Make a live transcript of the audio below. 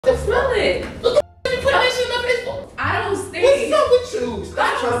Smell it. What the f you put that shit in my face for? I don't stink. What's up with you?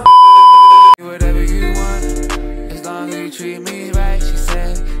 Stop trying to whatever you want, as long as you treat me right. She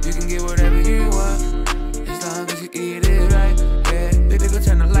said you can get whatever you want, as long as you eat it right. Yeah, baby girl,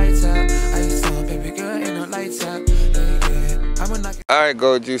 turn the lights out. I just saw baby girl in the lights out. Alright,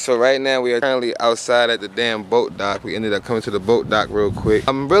 Gold Juice, so right now we are currently outside at the damn boat dock. We ended up coming to the boat dock real quick.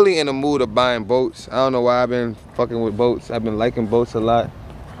 I'm really in the mood of buying boats. I don't know why I've been fucking with boats. I've been liking boats a lot.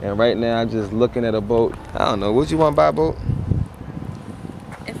 And right now I'm just looking at a boat. I don't know, would you want to buy a boat?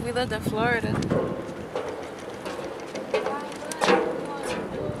 If we lived in Florida.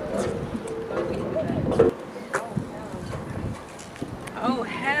 Oh,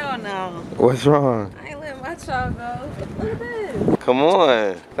 hell no. What's wrong? I ain't letting my child go. Look at this. Come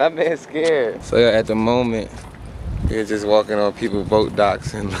on, stop being scared. So yeah, at the moment, we're just walking on people's boat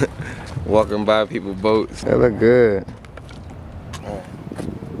docks and walking by people's boats. They look good.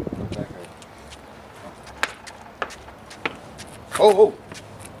 Oh, oh.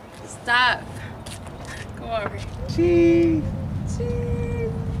 Stop. Come on, Rick. Cheese.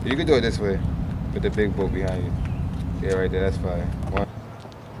 Cheese. You can do it this way, with the big boat behind you. Yeah, right there, that's fine. One.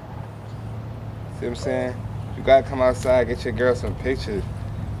 See what I'm saying? You gotta come outside, get your girl some pictures.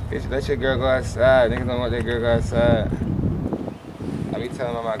 Let your girl go outside. Niggas don't want their girl go outside. I be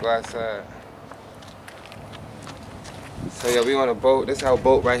telling them I go outside. So yo, we on a boat. This is our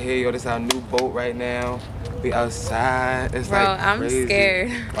boat right here, yo. This is our new boat right now. We outside. It's bro, like crazy. I'm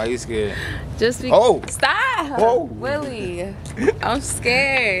scared. Why you scared? Just because. Oh! Stop! Whoa! Willie, I'm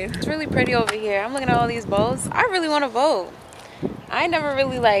scared. It's really pretty over here. I'm looking at all these boats. I really want a boat. I never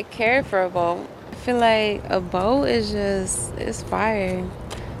really like cared for a boat. I feel like a boat is just, it's fire.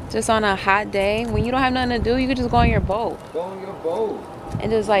 Just on a hot day, when you don't have nothing to do, you could just go on your boat. Go on your boat.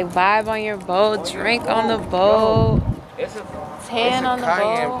 And just like vibe on your boat, drink on the boat. Yo, it's a tan on the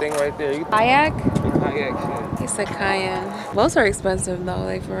boat. thing right there. You Kayak? kayak shit. He said kayak. Boats are expensive though,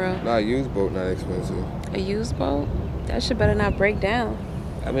 like for real. Nah, a used boat not expensive. A used boat? That shit better not break down.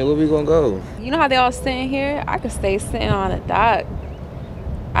 I mean, where we gonna go? You know how they all sitting here? I could stay sitting on a dock.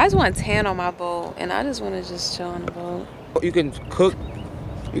 I just want tan on my boat, and I just want to just chill on the boat. You can cook.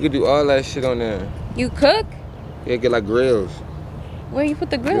 You can do all that shit on there. You cook? Yeah, get like grills. Where you put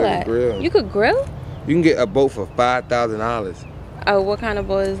the grill Yeah, at? grill. You could grill? You can get a boat for $5,000. Oh, what kind of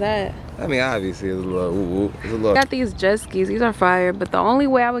boat is that? I mean, obviously, it's a little. It's a little. I got these jet skis. These are fire, but the only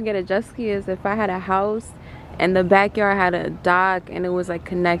way I would get a jet ski is if I had a house and the backyard had a dock and it was like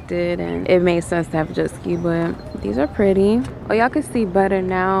connected and it made sense to have a jet ski, but these are pretty. Oh, y'all can see better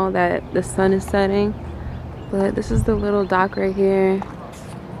now that the sun is setting, but this is the little dock right here.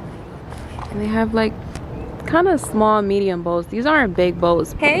 And they have like kind of small, medium boats. These aren't big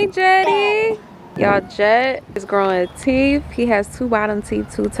boats. Hey, Jetty. Y'all, Jet is growing teeth. He has 2 bottom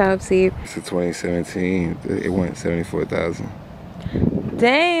teeth, 2 top teeth. It's a 2017. It went 74,000.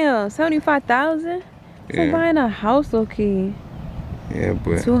 Damn, 75,000. It's like buying a house, okay. Yeah,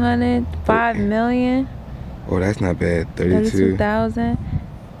 but 205 million. Oh, that's not bad. 32,000.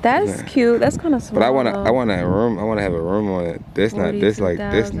 That's cute. That's kind of small. But I want a room. I want to have a room on it. This not this like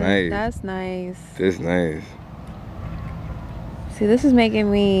this nice. That's nice. This nice. See, this is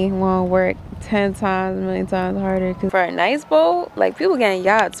making me want to work 10 times, a million times harder. Cause for a nice boat, like people getting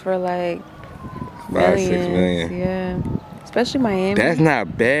yachts for like 5, 6 million. Yeah, especially Miami. That's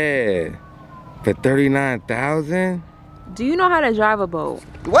not bad. For 39,000. Do you know how to drive a boat?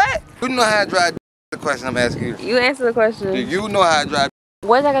 What? You know how to drive? The question I'm asking you. You answer the question. Do you know how to drive?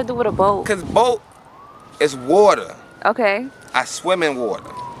 What's that got to do with a boat? Cause boat is water. Okay. I swim in water.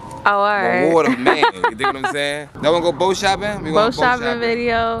 Oh, all right. I'm a water man. You dig what I'm saying? Y'all wanna go boat shopping? We boat shopping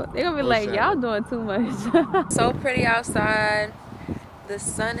video. They're gonna be boat like, y'all doing too much. So pretty outside. The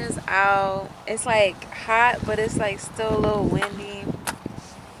sun is out. It's like hot, but it's like still a little windy.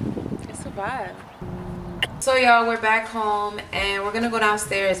 It's a vibe. So y'all, we're back home and we're gonna go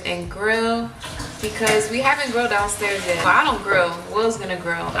downstairs and grill because we haven't grilled downstairs yet. Well, I don't grill. Will's gonna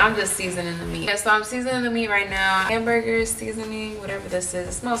grill. I'm just seasoning the meat. Yeah, so I'm seasoning the meat right now. Hamburger seasoning, whatever this is.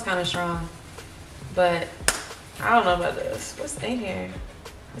 It smells kind of strong, but I don't know about this. What's in here?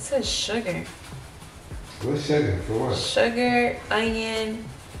 It says sugar. What's sugar? For what? Sugar, onion,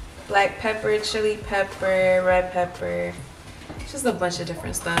 black pepper, chili pepper, red pepper. Just a bunch of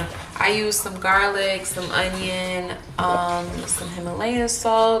different stuff. I use some garlic, some onion, some Himalayan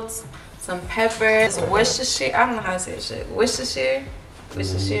salt, some pepper, some Worcestershire. I don't know how to say this shit.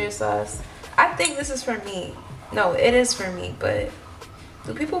 Worcestershire sauce. I think this is for me. No, it is for me, but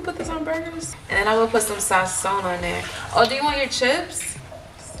do people put this on burgers? And then I'm gonna put some sazon on there. Oh, do you want your chips?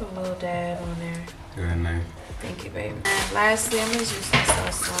 Just a little dab on there. Good night. Thank you, baby. And lastly, I'm gonna use some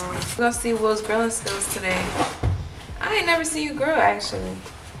sazon. gonna see Will's grilling skills today. I ain't never seen you grill actually.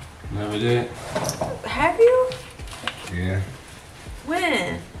 Never did? Have you? Yeah.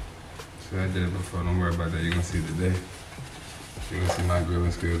 When? So I did it before. Don't worry about that. You're gonna see today. You're gonna see my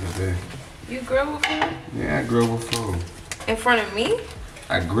grilling skills today. You grill before? Yeah, I grilled before. In front of me?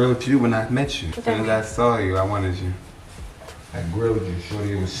 I grilled you when I met you. As soon as I mean? saw you, I wanted you. I grilled you.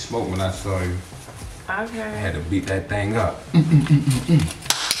 Shorty, it was smoke when I saw you. I Okay. had to beat that thing up.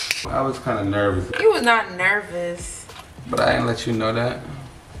 I was kind of nervous. You was not nervous. But I didn't let you know that.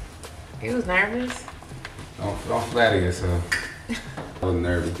 You was nervous? Don't flatter yourself. I was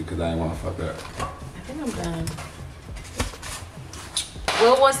nervous because I didn't want to fuck up. I think I'm done.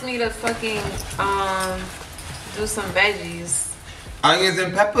 Will wants me to fucking do some veggies. Onions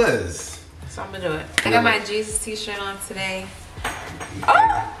and peppers. So I'm gonna do it. I got my Jesus t-shirt on today.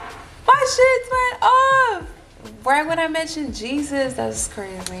 Oh! My shit went off! Right when I mentioned Jesus, that's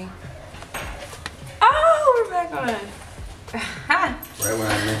crazy. Oh, we're back on. Right when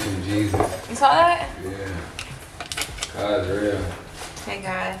I mentioned Jesus. You saw that? Yeah. God's real. Hey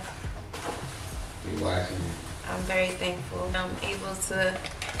God. You watching me. I'm very thankful. I'm able to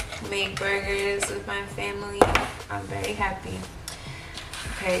make burgers with my family. I'm very happy.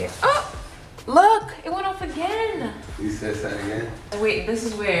 Okay. Oh! Look! It went off again. You said something again? Wait, this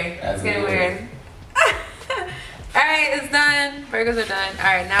is weird. It's That's getting weird. weird. Alright, it's done. Burgers are done.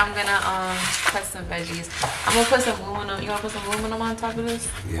 Alright, now I'm gonna cut some veggies. I'm gonna put some aluminum. You wanna put some aluminum on top of this?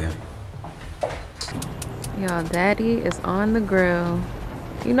 Yeah. Y'all, daddy is on the grill.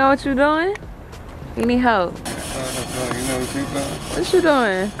 You know what you're doing? You need help. You know what you doing? What you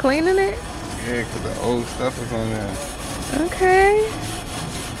doing? Cleaning it? Yeah, because the old stuff is on there. Okay.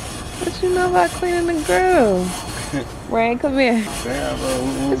 What you know about cleaning the grill? Rain, come here. Damn,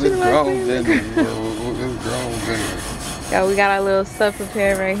 bro. What This you know about grown cleaning the business, bro. This grown business. Y'all, we got our little stuff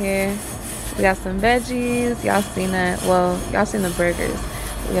prepared right here. We got some veggies. Y'all seen that? Well, y'all seen the burgers.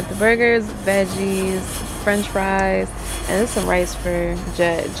 We got the burgers, veggies, french fries, and there's some rice for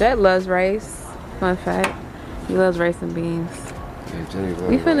Jet. Jet loves rice. Fun fact. He loves rice and beans. Yeah, Jenny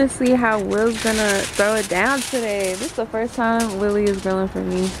We finna see how Will's gonna throw it down today. This is the first time Willie is grilling for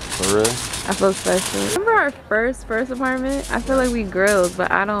me. For real? I feel special. Remember our first apartment? I feel like we grilled, but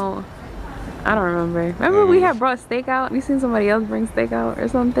I don't remember. Remember we had brought steak out? We seen somebody else bring steak out or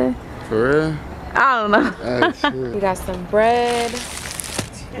something? For real? I don't know. Oh, shit. We got some bread.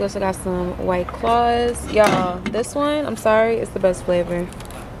 We also got some White Claws. Y'all, this one, I'm sorry, it's the best flavor.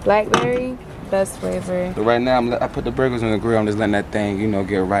 Blackberry, best flavor. So right now, I put the burgers on the grill. I'm just letting that thing, you know,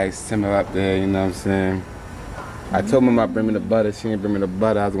 get rice, simmer up there, you know what I'm saying? I told Mama bring me the butter. She didn't bring me the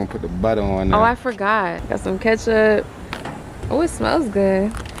butter. I was gonna put the butter on there. Oh, I forgot. Got some ketchup. Oh, it smells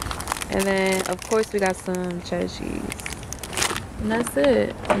good. And then, of course, we got some cheddar cheese. And that's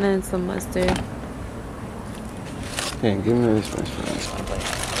it. And then some mustard. Hey, give me this french fries.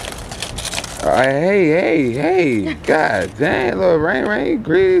 Alright, hey. God dang, little rain,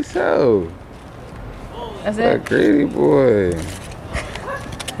 greedy so. That's That it? greedy boy.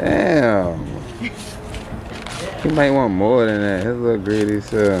 Damn. He might want more than that. His little greedy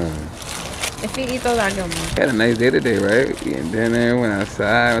son. If he eat those, I'll give him one. Had a nice day today, right? Eating dinner, went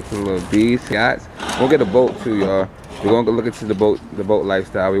outside, went to the little beach, yachts. We'll get a boat too, y'all. We're gonna go look into the boat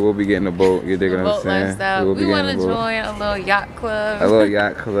lifestyle. We will be getting a boat. You dig what I'm saying? We want to join a little yacht club. A little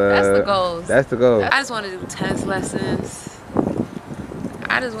yacht club. That's the goals. That's the goal. I just want to do tennis lessons.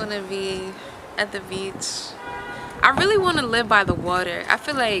 I just want to be at the beach. I really want to live by the water. I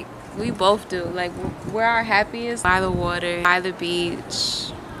feel like we both do. Like, we're our happiest by the water, by the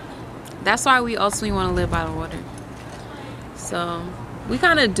beach. That's why we also want to live by the water. So we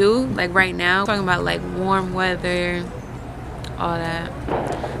kind of do, like right now, talking about like warm weather, all that.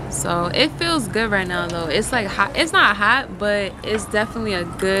 So it feels good right now though. It's like hot. It's not hot, but it's definitely a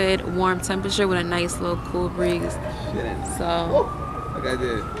good warm temperature with a nice little cool breeze. So Like I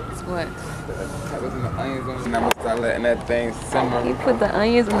did. it's what? Peppers and the onions on it, and I'm gonna start letting that thing simmer. You put the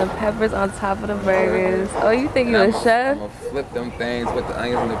onions and the peppers on top of the burgers. Oh, you think you're a chef? I'm gonna flip them things with the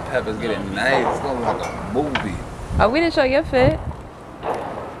onions and the peppers, get it nice. It's gonna look like a movie. Oh, we didn't show your fit.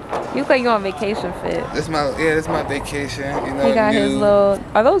 You look like you're on vacation fit. This my vacation. You know, He got his little.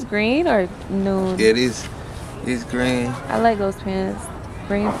 Are those green or nude? Yeah, these green. I like those pants.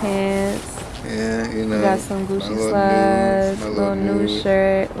 Green pants. Yeah, you know. You got some my Gucci little slides, nudes, my little new nudes,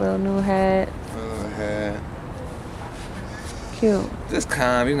 shirt, little new hat. my little hat. Cute. Just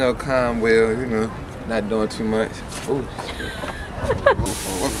calm, you know, calm, well, you know, not doing too much. Oh, shit. Welcome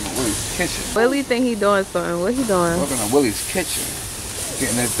to Willie's kitchen. Willie think he doing something. What he doing? Welcome to Willie's kitchen.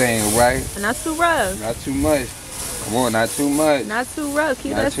 Getting that thing right. Not too rough. Not too much. Come on, not too much. Not too rough.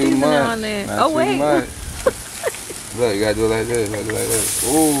 Keep Not that too seasoning much. on there. Not Oh, too wait. much. Look, you gotta do it like this. You gotta do it like this.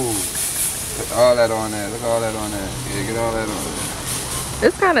 Ooh. Put all that on there. Look at all that on there. Yeah, get all that on there.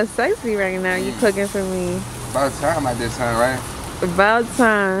 It's kind of sexy right now. You cooking for me. About time I did time, right? About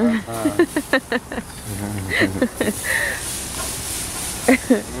time.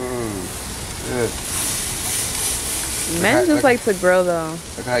 Good. Men just like to grill though.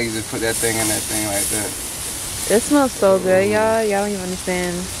 Look how you just put that thing in that thing like that. It smells so good, y'all. Y'all don't even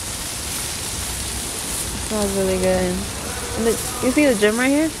understand. It smells really good. And you see the gym right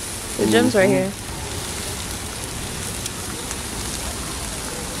here? The gym's right here.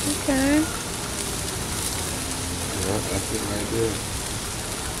 Okay. Yeah, that's it right there.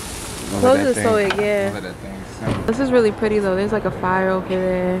 Close it so it, yeah. This is really pretty though. There's like a fire over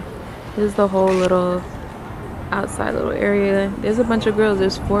there. This is the whole little outside little area. There's a bunch of grills.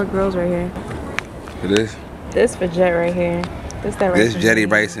 There's 4 grills right here. For this? This for Jet right here. This that rice. This Jetty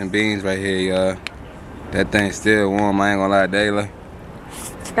rice and beans right here, y'all. That thing's still warm. I ain't gonna lie, Dayla.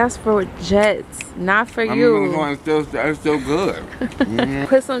 That's for Jet, not for you. It's still good.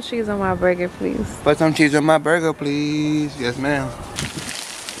 Put some cheese on my burger, please. Put some cheese on my burger, please. Yes, ma'am.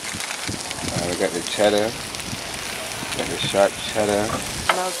 We got the cheddar. Got the sharp cheddar.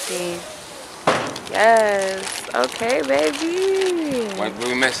 Melty. Yes. Okay, baby. What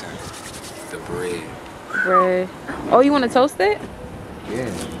we missing? The bread. Bread. Oh, you want to toast it?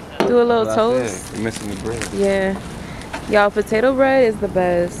 Yeah. Do a little toast? We're missing the bread. Yeah. Y'all, potato bread is the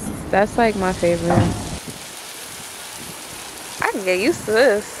best. That's like my favorite. I can get used to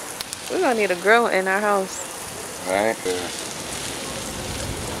this. We're gonna need a grill in our house. Right?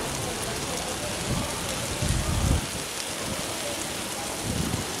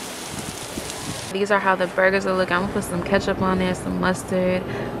 These are how the burgers will look. I'm gonna put some ketchup on there, some mustard,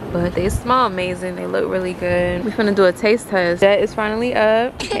 but they smell amazing. They look really good. We're gonna do a taste test. Jet is finally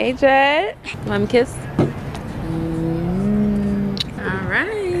up. Hey, Jet. Want me to kiss? All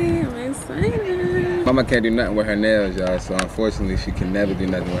right, I'm excited. Mama can't do nothing with her nails, y'all, so unfortunately she can never do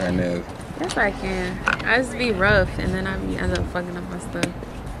nothing with her nails. Yes, I can. I just be rough and then I end up fucking up my stuff.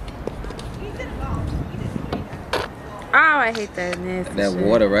 Oh, I hate that nasty That shit.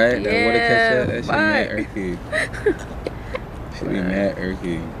 water, right? Yeah, That water ketchup, that shit fuck. mad irky. She be mad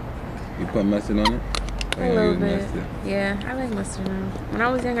irky. You put mustard on it? A little bit. Mustard? Yeah, I like mustard now. When I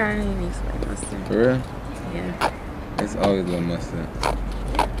was younger, I didn't used to like mustard. For real? Yeah. It's always a little mustard. I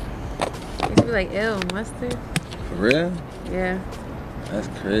used to be like, ew, mustard? For real? Yeah. That's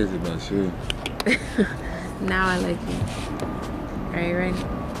crazy about you. Now I like it. Are you ready?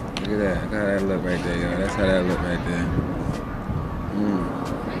 Look at that. Look how that look right there, y'all. That's how that look right there.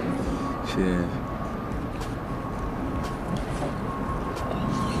 Cheers.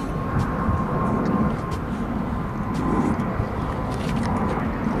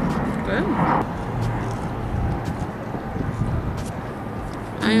 Good.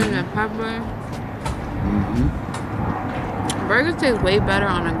 I am that pepper. Burgers taste way better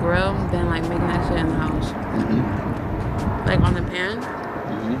on a grill than like making that shit in the house. Like on the pan,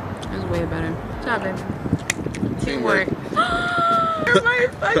 it's way better. Good job, baby. Teamwork. You're my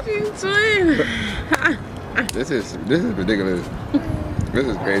fucking twin. This is ridiculous. This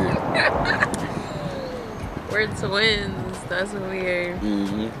is crazy. We're twins. That's weird.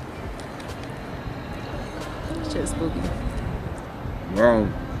 Shit spooky.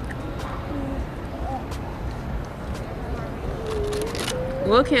 Wrong.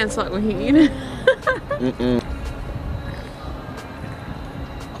 Will can't talk when he eat it.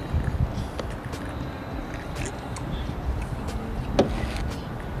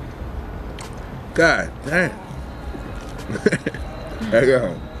 God damn. There you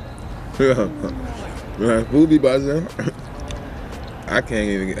go. Food be buzzing. I can't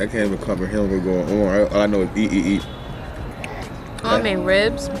even comprehend what's going on. All I know is eat. I want to make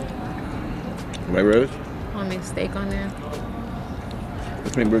ribs. My ribs? I want to make steak on there.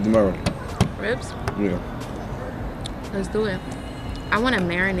 Let's make ribs tomorrow. Ribs? Yeah. Let's do it. I want to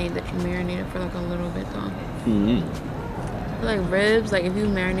marinate it for like a little bit though. Like ribs, like if you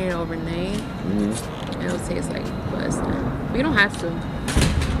marinate it overnight, it'll taste like busting. But you don't have to.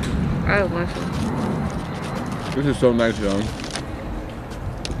 I don't want to. This is so nice, y'all.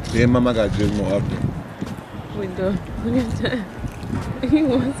 Me and Mama got jizz more often. We do. Look at Jet. He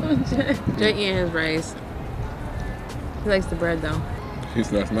wants some Jet. Jet eating his rice. He likes the bread though. He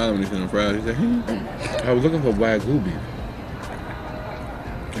started smiling when he seen the fries. He said, I was looking for Wagyu beef.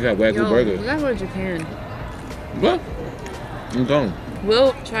 They got Wagyu burgers. We gotta go to Japan. What? I'm going.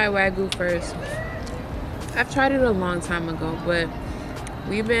 We'll try Wagyu first. I've tried it a long time ago, but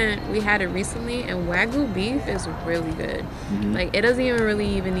we had it recently, and Wagyu beef is really good. Like, it doesn't even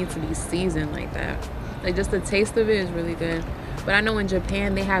really need to be seasoned like that. Like, just the taste of it is really good. But I know in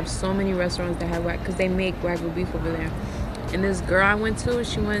Japan they have so many restaurants that have Wagyu, because they make Wagyu beef over there. And this girl I went to,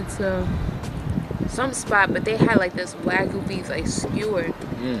 she went to some spot, but they had like this Wagyu beef like skewer.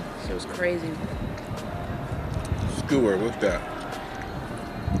 It was crazy. Skewer, what's that?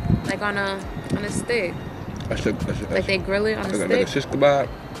 Like on a stick. Like they grill it on a stick. Like a shish kebab?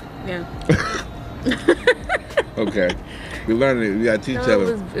 Yeah. Okay. We learned it. We gotta teach each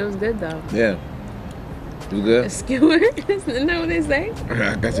other. It was good though. Yeah. It was good? A skewer? Isn't that what they say?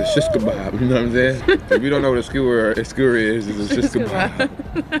 That's a shish kebab, you know what I'm saying? If you don't know what a skewer is, it's a shish kebab.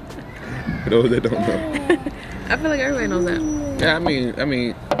 For those that don't know. I feel like everybody knows that. Yeah, I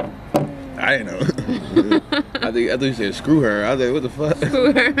mean, I didn't know. I thought you said screw her. I was like, what the fuck?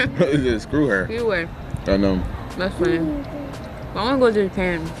 Screw her. You said screw her. Screw her. I know. That's funny. I want to go to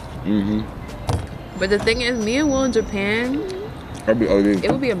Japan. But the thing is, me and Will in Japan, it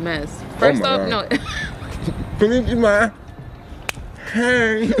would be a mess. First off, no.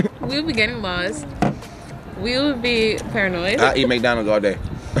 Hey. We would be getting lost. We would be paranoid. I eat McDonald's all day.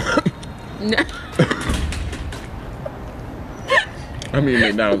 No. I mean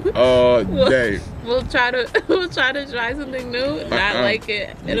McDonald's all day. We'll try to try something new. Not like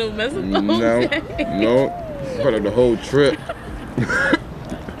it. It'll mess up the whole day. No. Part of the whole trip.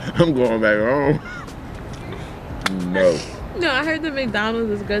 I'm going back home. No. No, I heard the McDonald's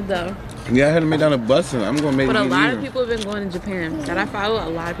is good though. Yeah, I heard the McDonald's busting. I'm gonna make it. But a lot of people have been going to Japan. That I follow, a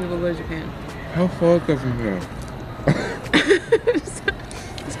lot of people go to Japan. How far is it from here?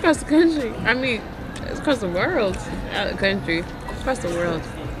 It's across the country. I mean, it's across the world. Out of the country. It's across the world.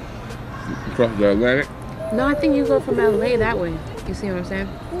 Across the Atlantic? No, I think you go from LA that way. You see what I'm saying?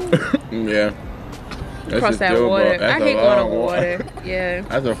 Yeah. Across that water. I hate going over water. Yeah.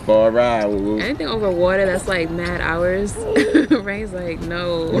 That's a far ride. Anything over water that's like mad hours. Ray's like,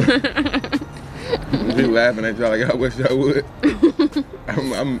 no. Be laughing at y'all like, I wish I would.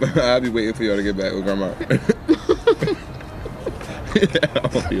 I'll be waiting for y'all to get back with grandma. I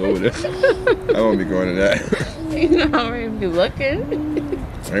won't be over there. I won't be going to that. You know how Ray be looking.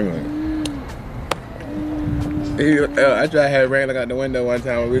 Anyway. I tried to have Ray look out the window one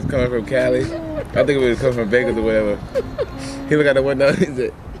time when we was coming from Cali. I think we was coming from Vegas or whatever. He looked out the window and he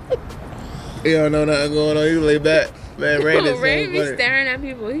said, "You don't know nothing going on, you lay back." Man, Ray is Ray so be funny. staring at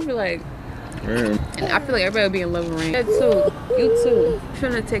people. He be like, Man. and I feel like everybody would be in love with Ray. Yeah, too. You too. I'm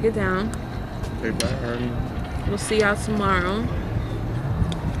trying to take it down. Hey, bye, honey. We'll see y'all tomorrow.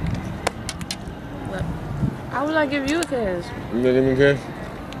 What? How would I give you a kiss? You gonna give me a kiss?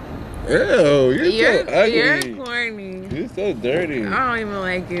 Ew, you're so ugly. You're corny. You're so dirty. I don't even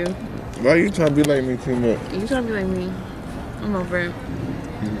like you. Why you trying to be like me too much? You trying to be like me. I'm over it.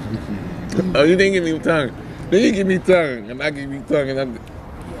 Oh, you didn't give me tongue. Then you give me tongue, and I give you tongue, and I'm...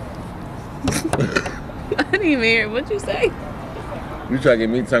 I didn't even hear it. What'd you say? You try to give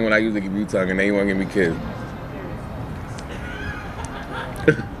me tongue when I usually give you tongue, and then you want to give me kiss.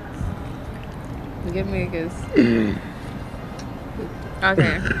 Give me a kiss.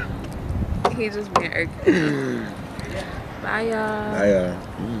 Okay. He just being irky. Bye, y'all. Bye,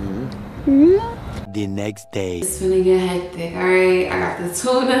 y'all. The next day. It's finna get hectic. Alright, I got the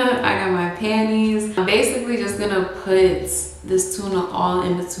tuna, I got my panties. I'm basically just gonna put this tuna all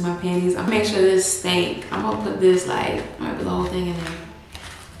in between my panties. I'm gonna make sure this stank. I'm gonna put this like, I'm gonna put the whole thing in there.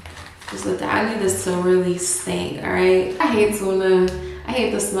 Just let that, I need this to really stink, alright? I hate tuna. I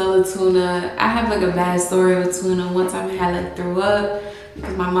hate the smell of tuna. I have like a bad story with tuna. One time I had like threw up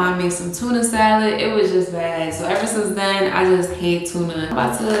because my mom made some tuna salad. It was just bad. So ever since then, I just hate tuna. I'm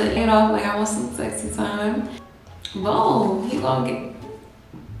about to get off like I want some sexy time. Boom, he gonna get...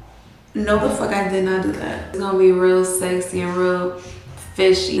 No, the fuck I did not do that. It's gonna be real sexy and real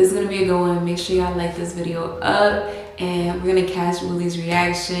fishy. This is gonna be a good one. Make sure y'all like this video up and we're gonna catch Willie's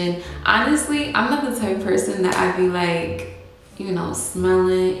reaction. Honestly, I'm not the type of person that I'd be like, you know,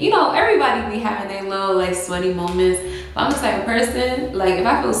 smelling. You know, everybody be having their little like sweaty moments. But I'm the type of person, like if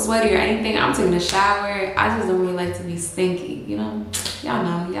I feel sweaty or anything, I'm taking a shower. I just don't really like to be stinky, you know? Y'all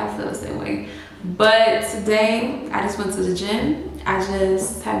know, y'all feel the same way. But today, I just went to the gym. I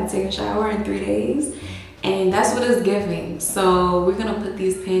just haven't taken a shower in 3 days. And that's what it's giving. So we're gonna put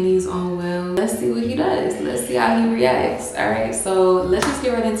these panties on Will. Let's see what he does. Let's see how he reacts. All right, so let's just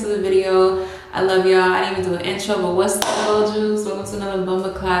get right into the video. I love y'all. I didn't even do an intro, but what's up, Gold Juice? Welcome to another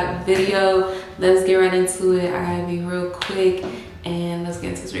Bumble Clock video. Let's get right into it. I gotta be real quick and let's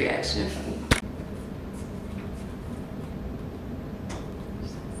get into his reaction.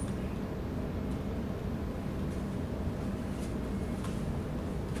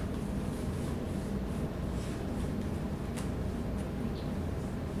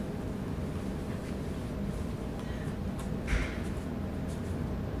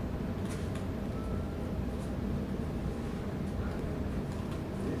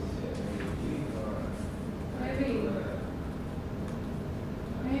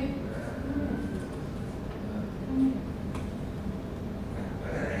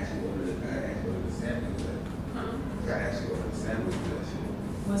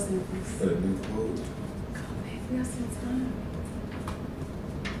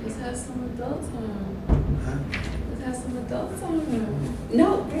 Let's have some adult time. Huh? Let's have some adult time.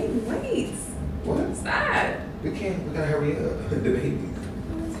 No, baby, wait. What? Stop. We gotta hurry up. The babies.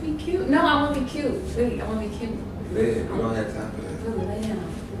 I want to be cute. No, I want to be cute. Wait, I want to be cute. We don't have time for that. Really, lay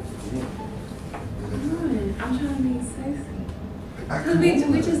down. Come on. I'm trying to be sexy. Cause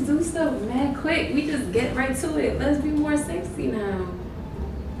we just do stuff mad quick. We just get right to it. Let's be more sexy now.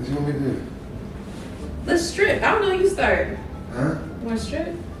 What you want me to do? Let's strip. I don't know, you start. Huh? You want to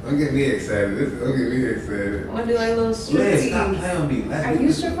strip? Don't get me excited. Don't get me excited. I want to do like a little strip Liz, tease. stop playing with me. Are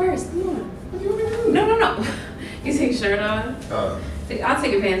you strip first? Come on. What do you want me to do? No. You take your shirt off. Oh. I'll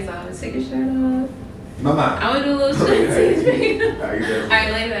take your pants off. Take your shirt off. Mama. I want to do a little strip tease. Alright,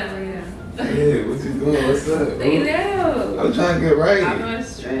 Alright, lay down. Yeah, what you doing? What's up? Lay down. I'm trying to get right. I'm going to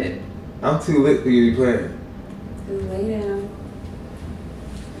strip. I'm too lit for you to be playing. Just lay down.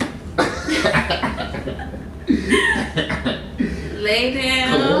 Lay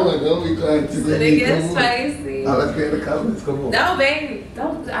down. Come on, don't be trying to So they get spicy. Oh, let's get in the comments. Come on. No, baby.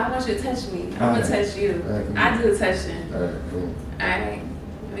 Don't. I want you to touch me. I'm going to touch you. Alright, I do the touching. Alright, cool. Alright.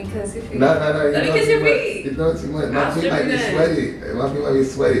 Let me kiss your feet. No. Let me kiss your feet. You know too much. My I'll feet strip might you be then. sweaty. My feet might be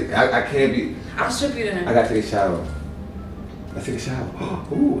sweaty. I can't be. I'll strip you then. I gotta take a shower. Let's take a shower.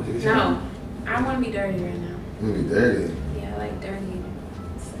 Ooh, take a shower. No. I want to be dirty right now. I'm gonna be dirty. Yeah, I like dirty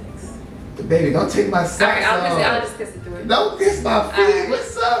sex. Baby, don't take my socks Alright, off. I'll just kiss it through it. Don't kiss my feet. Alright.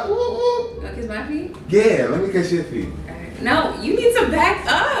 What's up? Woo, woo. You want to kiss my feet? Yeah, let me kiss your feet. Alright. No, you need to back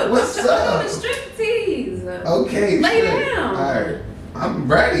up. What's I'm up? doing a strip tease. Okay. Lay shit. down. Alright. I'm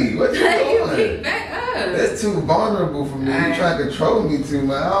ready. What you You doing? keep back up. That's too vulnerable for me. You Alright. trying to control me too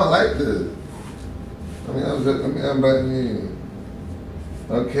much. I don't like this. Let me unbutton you.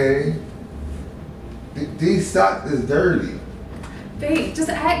 Okay. These socks is dirty. Babe, just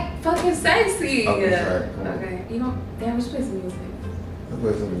act fucking sexy. Okay, sorry. Come on. Okay. You know, damn, we should play some music. Let's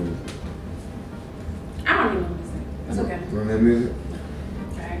play some music. I don't even know music. It's okay. You want that music?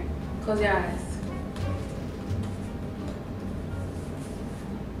 Alright. Close your eyes.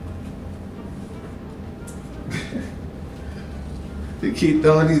 You keep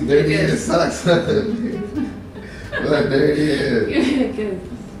throwing these dirty Yes. ass socks on me. What dirty ass? Give me a kiss.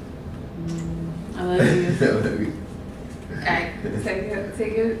 I love you. I love you. Alright,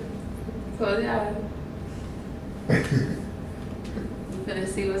 take it. Close your eyes. I'm gonna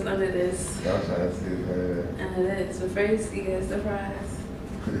see what's under this. I'm trying to see her. Under this. But first, you get a surprise.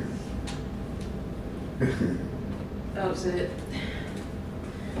 Oh shit.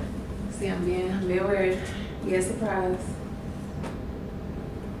 See, I'm being weird. You get a surprise.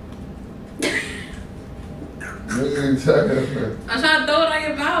 What are you talking about? I'm trying to throw it on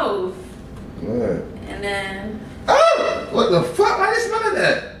your mouth. What? And then, Oh! What the fuck? Why you smelling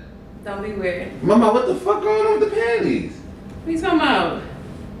that? don't be weird. Mama, what the fuck going on with the panties? What are you talking about?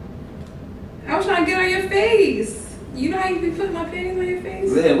 I was trying to get on your face. You know how you be putting my panties on your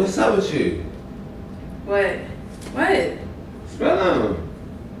face? Lynn, what's up with you? What? What? Smell them.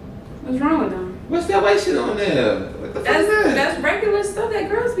 What's wrong with them? What's that white shit on there? What the fuck is that? That's regular stuff that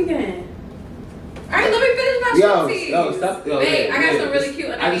girls be getting. Alright, let me finish my striptease. Yo, stop. Yo, Babe, yeah, I got yeah. some really cute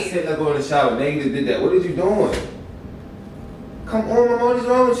I just underneath. said I go in the shower. Now you just did that. What is you doing? Come on, Mama, what is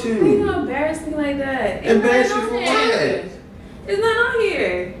wrong with Why you you? gonna embarrass me like that? Embarrass It's you not for on what? here. It's not on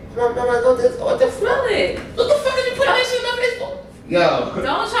here. Come on, Mama, go this. What the Smell fuck? it. What the fuck is you putting that shit in my face for? Yo.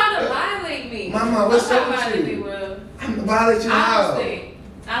 Don't try to violate me. Mama, what's Don't up try to with violate you? me, Will. I'm gonna violate your I house. don't stink.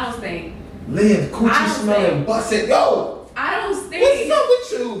 I don't stink. Liv, I coochie don't smelling, stink. busted. Yo, I don't stink. what's up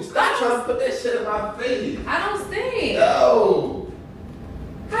with you? Stop I don't- trying to put that shit in my face. I don't stink. Yo,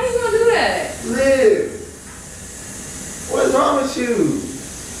 How you gonna do that? Liv, what's wrong with you?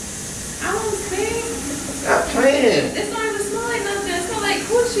 I don't stink. Stop playing. This don't even smell like nothing. It smells like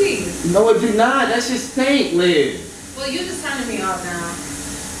coochie. No, it do not. That shit stink, Liv. Well, you just turning me off now.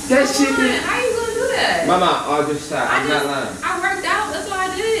 That Come shit on, is... how you gonna do that? Mama, all just shot. I'm not lying. I worked out. That's what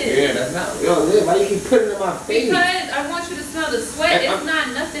I did. Yeah, that's not... Yo, Liv, why you keep putting it in my face? Because I want you to smell the sweat. And It's not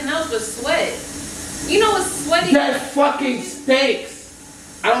nothing else but sweat. You know what's sweaty? That fucking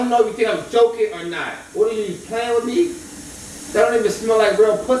stinks. I don't know if you think I'm joking or not. What are you playing with me? That don't even smell like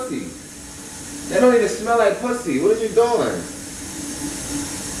real pussy. That don't even smell like pussy. What are you doing?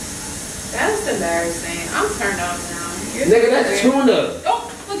 That's embarrassing. I'm turned off now. You're Nigga, that's weird. tuna.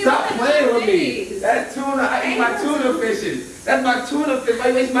 Oh, look at Stop that playing with me. face. That's tuna. I eat my tuna fishes. That's my tuna fish. Why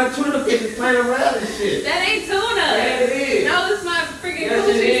you waste my tuna fishes playing around and shit? That ain't tuna. Yeah, it is. No, it's my freaking Yes,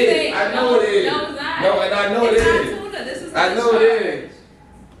 coochie it is. steak. I know it is. No, it's not. No, and I know it it's is. not tuna. This is I know it discharge. is.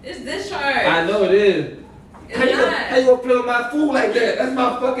 It's discharge. I know it is. It's How you not. gonna play with my food like that? That's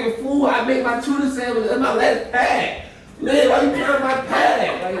my fucking food. I make my tuna sandwich. That's my last pack. Man, why you playing with my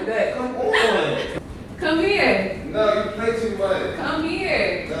pack? Like,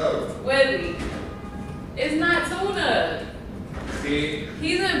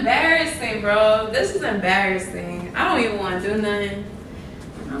 embarrassing. I don't even want to do nothing.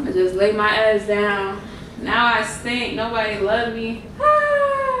 I'm gonna just lay my ass down. Now I stink. Nobody love me.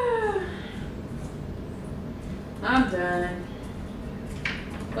 I'm done.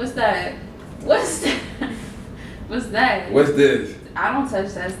 What's that? What's that? What's that? What's this? I don't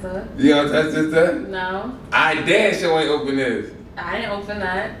touch that stuff. You don't touch this stuff? No. I damn sure ain't open this. I didn't open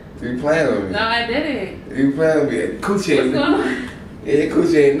that. You playing with me? No, I didn't. You playing with me? Coochie. What's going on? Yeah,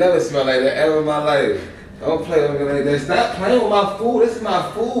 coochie ain't never smelled like that ever in my life. Don't play with me like that. Stop playing with my food. This is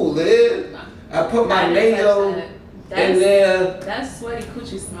my food, Liv. I put my nail in there. That's sweaty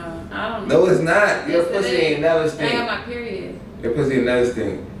coochie smell. I don't know. No, it's not. Your Yes, pussy ain't never I stink. got my period. Your pussy ain't never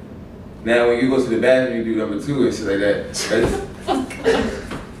stink. Now, when you go to the bathroom, you do number 2 and shit like that.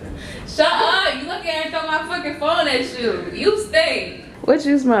 Shut up! You look at her, throw my fucking phone at you. You stink. What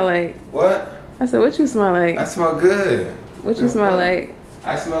you smell like? What? I said, what you smell like? I smell good. What you smell like?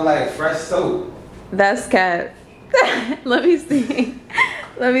 I smell like fresh soap. That's cat. Let me see.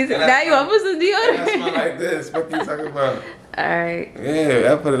 Let me see. Now you want to put some deodorant? I smell like this. What you talking about? Alright.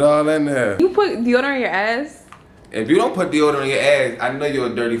 Yeah, I put it all in there. You put deodorant in your ass? If you don't put deodorant in your ass, I know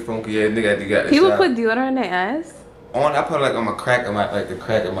you're a dirty funky ass nigga. You got the People shot. put deodorant in their ass? I put it like on my crack of my the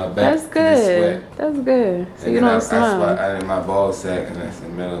crack of my back. That's good. That's good. So and you don't smell. I sweat out in my ball sack and that's in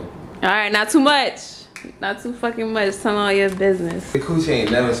the middle. Alright, not too much. Not too fucking much. Tell all your business. The coochie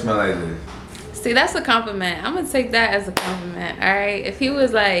ain't never smell like this. See, that's a compliment. I'm gonna take that as a compliment. Alright? If he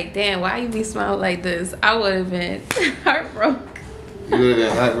was like, damn, why you be smelling like this? I would have been heartbroken. You would have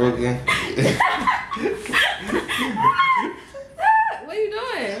been heartbroken? What are you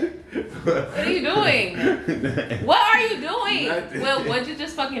doing? What are you doing? What are you doing? Nothing. Will, what'd you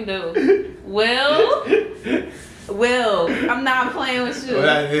just fucking do? Will? I'm not playing with you. What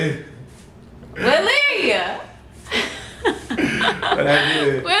I did? Willie! What I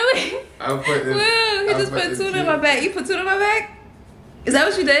did? Willie! I put this. Will, he just put tuna in my back. You put tuna in my back? Is that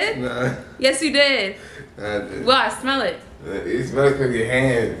what you did? Nah. Yes, you did. I did. Well, I smell it. It smells from your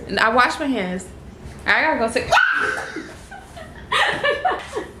hands. And I wash my hands. I gotta go take.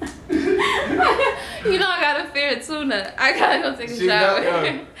 You know I got a fear of tuna. I gotta go take a shower.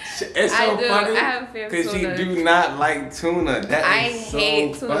 It's so I do. funny. I have a fear of Because tuna. she do not like tuna. That I is so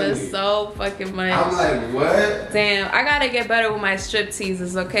hate tuna funny. so fucking much. I'm like, what? Damn, I gotta get better with my strip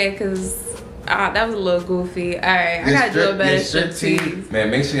teases, okay? Because that was a little goofy. All right, I gotta do a better strip tease. Man,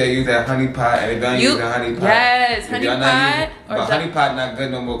 make sure you use that honey pot. And if you don't use the honey pot. Yes, honey pot. But honey pot not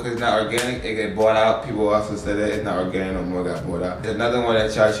good no more because it's not organic. It get bought out. People also said that it's not organic no more. It got bought out. There's another one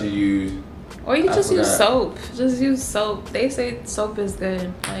that y'all should use. Or you can just use soap. Just use soap. They say soap is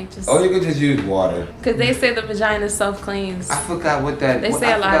good. Like just. Or you could just use water. Because they say the vagina self-cleans. I forgot what that. They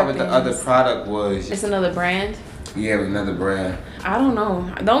say a lot of what the things. other product was. It's another brand. Yeah, it was another brand. I don't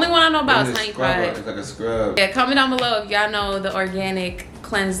know. The only one I know about is honey pot. It's like a scrub. Yeah, comment down below if y'all know the organic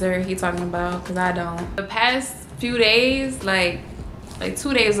cleanser he talking about, because I don't. The past few days, like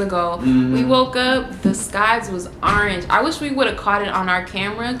 2 days ago, we woke up, the skies was orange. I wish we would have caught it on our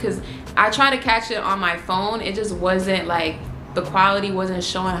camera, because I tried to catch it on my phone. It just wasn't like, the quality wasn't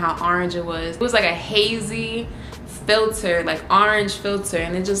showing how orange it was. It was like a hazy filter, like orange filter,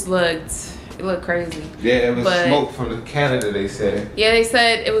 and it just looked crazy. Yeah, it was smoke from Canada, they said. Yeah, they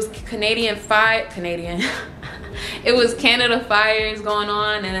said it was Canadian. It was Canada fires going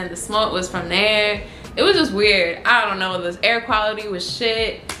on, and then the smoke was from there. It was just weird. I don't know, the air quality was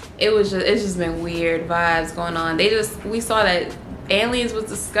shit. It's just been weird vibes going on. We saw that aliens was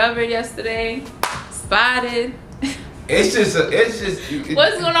discovered yesterday, spotted. It's just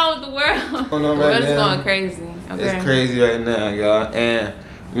what's going on with the world? Going on right It's now. going crazy. Okay. It's crazy right now, y'all. And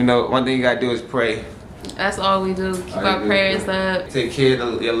you know, one thing you gotta do is pray. That's all we do. Keep our prayers up. Take care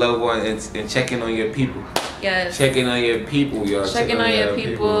of your loved one and check in on your people. Yes. Checking on your people, y'all. Checking on your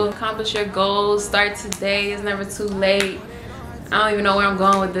people. Accomplish your goals. Start today. It's never too late. I don't even know where I'm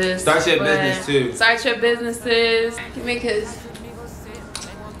going with this. Start your business too. Start your businesses. Give me a kiss.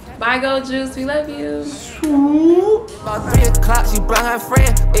 Bye, Gold Juice. We love you. About 3 o'clock, she brought her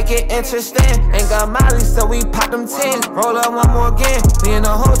friend. It get interesting. Ain't got Molly, so we pop them 10. Roll up one more again. We in a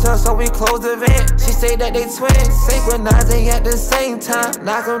hotel, so we close the vent. She say that they twins. Synchronizing at the same time.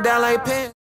 Knock them down like pins.